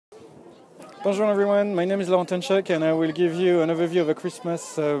Bonjour everyone, my name is Laurent Tenchek and I will give you an overview of the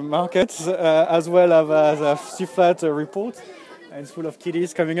Christmas market as well as a CfLAT report. And it's full of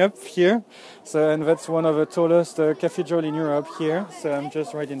kiddies coming up here. And that's one of the tallest cathedrals in Europe here. So I'm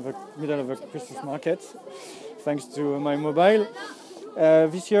just right in the middle of the Christmas market, thanks to my mobile.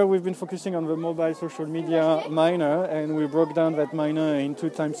 This year we've been focusing on the mobile social media minor, and we broke down that minor in 2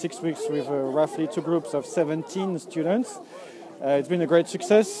 times 6 weeks with roughly 2 groups of 17 students. It's been a great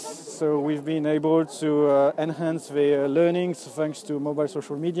success, so we've been able to enhance their learnings thanks to mobile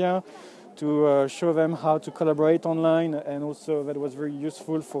social media, to show them how to collaborate online, and also that was very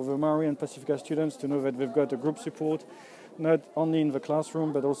useful for the Maori and Pasifika students to know that they've got a group support, not only in the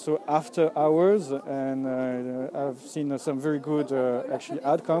classroom but also after hours, and I've seen some very good actually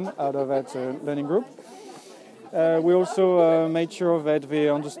outcome out of that learning group. We also made sure that they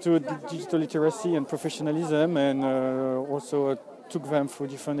understood digital literacy and professionalism, and also took them through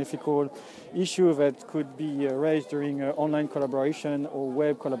different ethical issues that could be raised during online collaboration or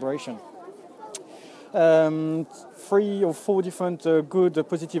web collaboration. 3 or 4 different good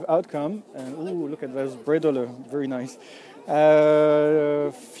positive outcomes. And ooh, look at those bredler, very nice.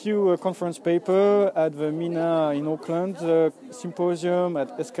 Few conference paper at the MINA in Auckland, symposium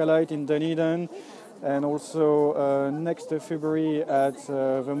at CfLAT in Dunedin, and also next February at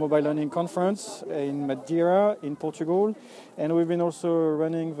the Mobile Learning Conference in Madeira in Portugal. And we've been also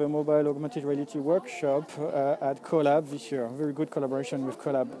running the Mobile Augmented Reality Workshop at Collab this year. Very good collaboration with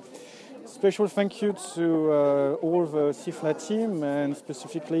Collab. Special thank you to all the CfLAT team, and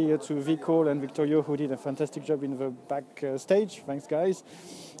specifically to Vico and Victorio, who did a fantastic job in the back stage. Thanks, guys.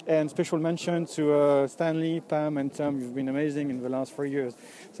 And special mention to Stanley, Pam, and Tom. You've been amazing in the last 3 years.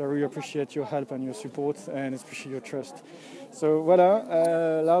 So I really appreciate your help and your support, and especially your trust. So voila,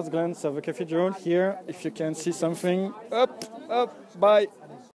 last glance of the cathedral here. If you can see something, up, bye.